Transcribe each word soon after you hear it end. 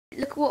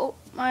what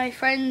my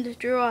friend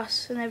drew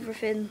us and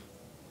everything.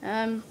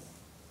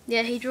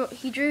 Yeah, he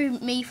drew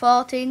me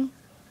farting.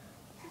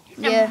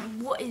 Yeah.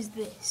 What is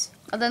this?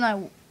 I don't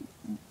know.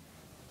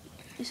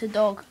 It's a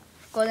dog.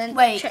 Go on then.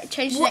 Wait,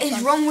 change what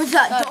is wrong with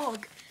that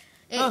dog?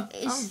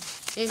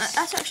 It's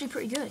That's actually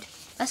pretty good.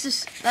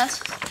 that's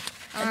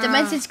a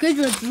demented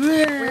Squidward.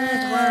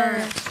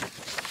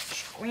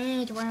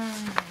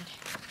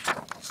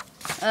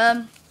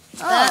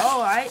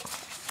 Alright.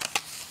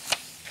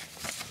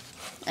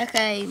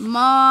 Okay,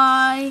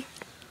 my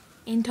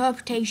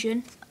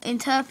Interpretation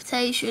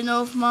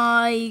of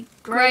my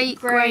great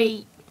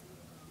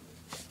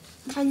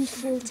Times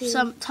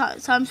 14.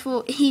 times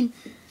 14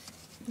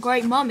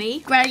 great mummy.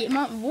 great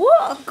mum.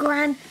 What?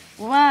 Grand.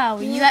 Wow,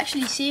 are you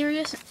actually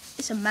serious?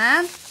 It's a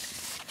man?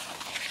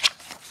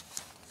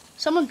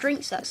 Someone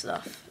drinks that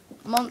stuff.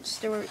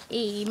 Monster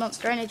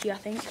Energy, I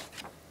think.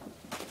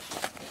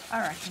 I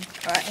reckon.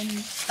 Right. And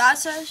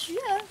that's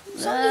yeah.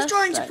 Some of these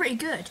drawings are pretty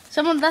good.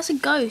 That's a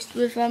ghost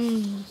with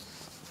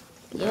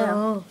yeah.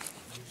 Oh.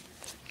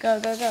 Go.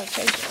 Take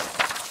it.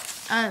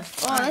 Oh,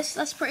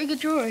 That's a pretty good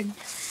drawing.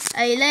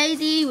 A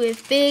lady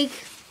with big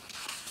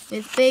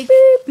boobs.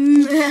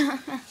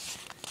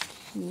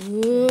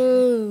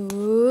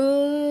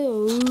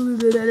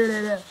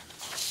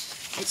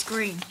 It's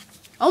green.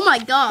 Oh my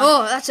god.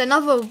 Oh, that's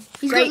another.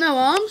 He's got no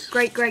arms.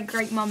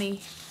 Great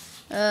mummy.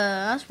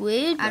 That's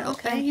weird. But And,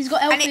 okay. He's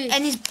got LP.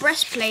 and his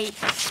breastplate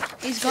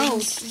He's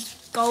gold. is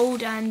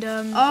gold and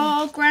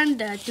Oh,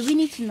 granddad. Do we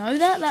need to know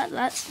that?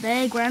 That's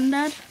their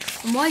granddad.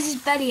 And why is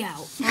his belly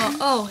out?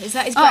 Is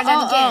that his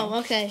granddad again? Oh,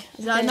 okay.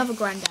 Is that another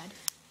granddad?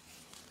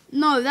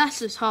 No, that's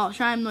just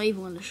harsh. I'm not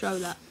even going to show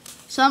that.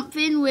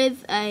 Something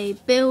with a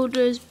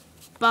builder's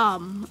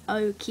bum.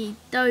 Okie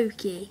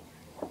dokie.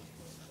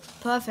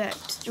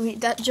 Perfect.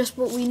 That's just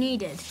what we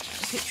needed.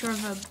 A picture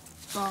of a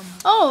bum.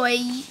 Oh, a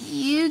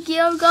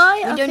Yu-Gi-Oh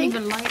guy? We don't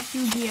even like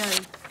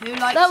Yu-Gi-Oh. Who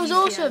likes That was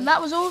Yu-Gi-Oh? awesome.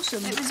 That was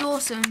awesome. It was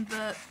awesome,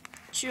 but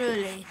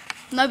surely.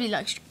 Nobody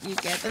likes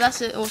Yu-Gi-Oh, but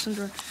that's an awesome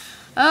drawing.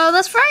 Oh,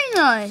 that's very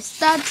nice.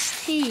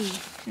 Dad's tea.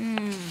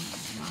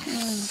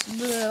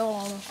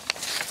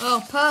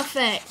 Oh,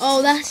 perfect.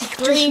 Oh, that's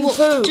Green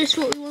poop. just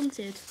what we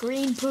wanted.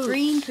 Green poop.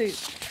 Green poop.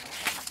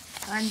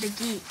 And a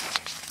geek.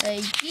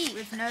 A geek.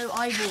 With no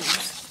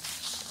eyeballs.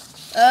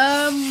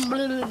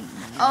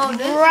 Oh,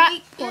 there's rat a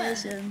geek.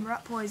 poison. Yeah,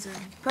 rat poison.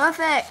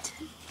 Perfect.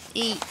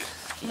 Eek.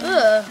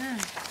 Ugh.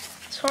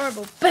 It's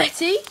horrible.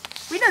 Betty.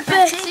 We know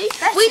Betty.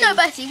 Betty. We know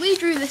Betty. We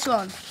drew this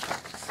one.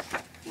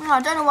 No,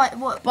 I don't know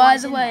what. By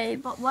the way,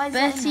 why is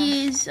that in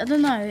Betty is. I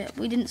don't know.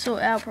 We didn't sort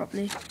it out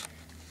properly.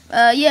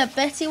 Yeah,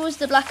 Betty was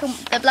the black and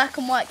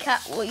white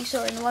cat. What you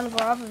saw in one of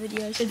our other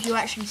videos. there? If you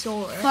actually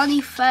saw it.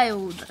 Funny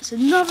failed. That's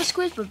another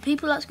Squidward.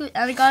 People like Squidward.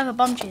 And a guy with a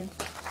bum chin.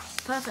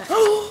 Perfect.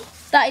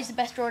 That is the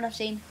best drawing I've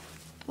seen.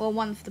 Well,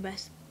 one of the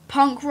best.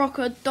 Punk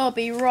rocker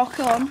Dobby, rock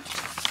on.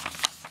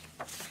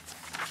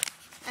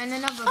 And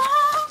another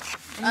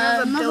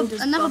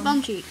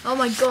bum cheek. Oh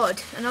my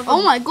god.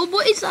 Oh my god,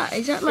 what is that?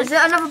 Is that like? Is it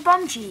another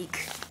bum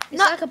cheek? It's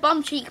like a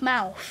bum cheek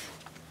mouth.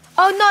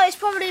 Oh no, it's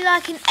probably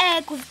like an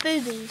egg with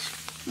boobies.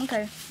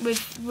 Okay.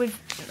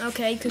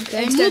 Okay, because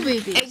Okay, eggs more don't-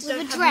 boobies. eggs With don't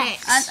a have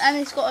dress. necks. And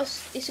it's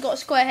got a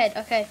square head.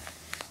 Okay.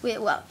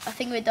 Well, I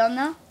think we're done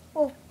now.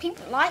 Well,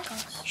 people like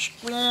us.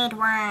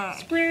 Squidward.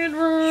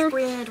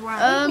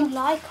 People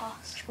like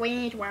us.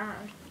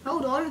 Squidward.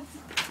 Hold on.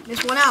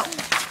 This one out.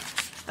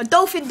 A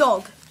dolphin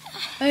dog.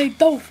 A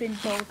dolphin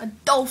dog. A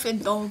dolphin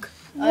dog.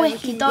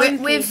 Wicked.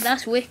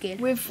 That's wicked.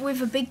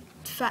 With a big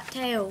fat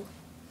tail.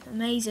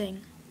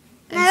 Amazing.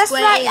 No, that's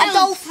square like ears. a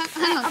dolphin.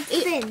 Hang on. A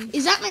fin.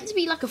 Is that meant to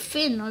be like a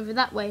fin over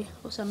that way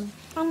or something?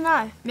 Oh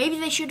no. Maybe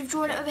they should have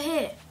drawn it over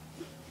here.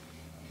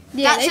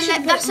 Yeah, they should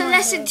put That's it a more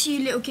lesson over to you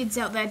little kids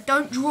out there.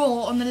 Don't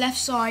draw on the left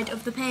side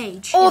of the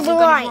page. Or if the you're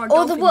gonna right, draw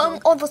a or the dolphin bottom,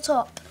 dog. or the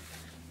top.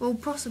 Well,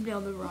 possibly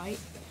on the right.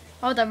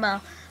 there. I don't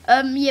know.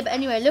 Yeah, but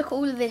anyway, look at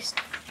all of this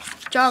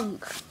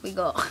junk we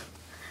got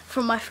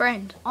from my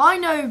friend. I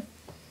know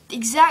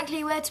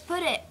exactly where to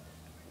put it.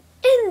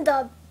 In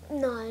the...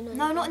 No.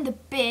 No, not in the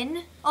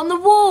bin. On the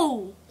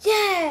wall.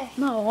 Yeah.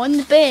 No, on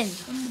the bin.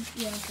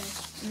 Yeah, okay.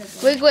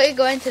 We're going to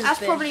go into the That's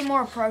bin. probably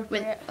more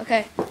appropriate.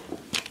 Okay.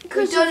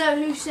 We don't know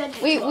who sent it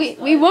to us,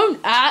 We won't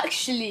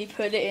actually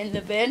put it in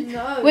the bin.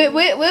 No.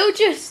 We'll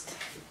just.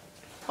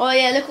 Oh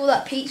yeah, look all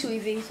that pizza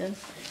we've eaten.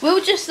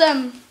 We'll just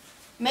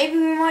Maybe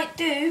we might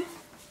do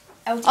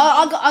LTB.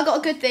 I got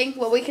a good thing.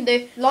 What we can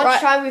do.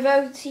 Lunchtime with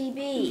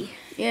LTB.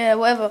 Yeah,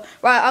 whatever.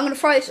 Right, I'm gonna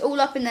throw this all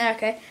up in there.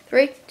 Okay,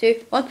 3,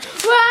 2, 1.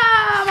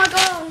 Wow, my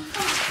god.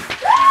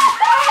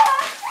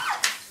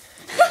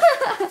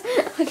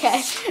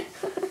 Okay.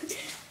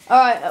 All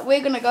right,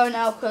 we're gonna go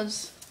now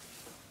because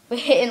we're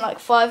hitting like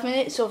 5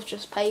 minutes of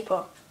just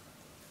paper.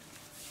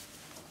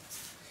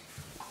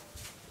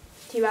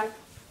 T-Bag.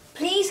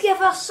 Please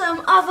give us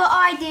some other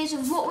ideas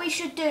of what we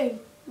should do.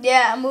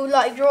 Yeah, and we'll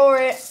like draw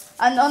it,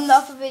 and on the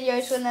other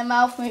videos when their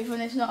mouth moves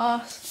when it's not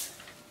us,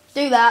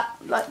 do that.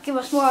 Like, give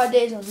us more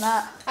ideas on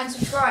that. And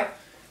subscribe.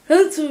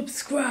 And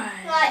subscribe.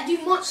 Like, do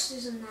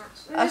monsters and that.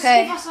 So just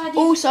Okay. give us ideas.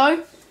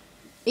 Also,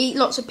 Eat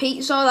lots of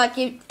pizza.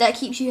 That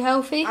keeps you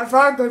healthy. That's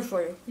very good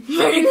for you.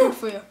 Very good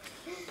for you.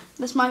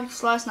 Let's make a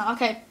slice now.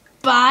 Okay.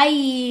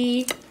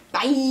 Bye.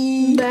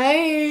 Bye.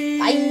 Bye.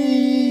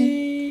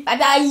 Bye. Bye.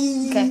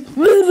 Bye.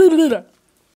 Okay.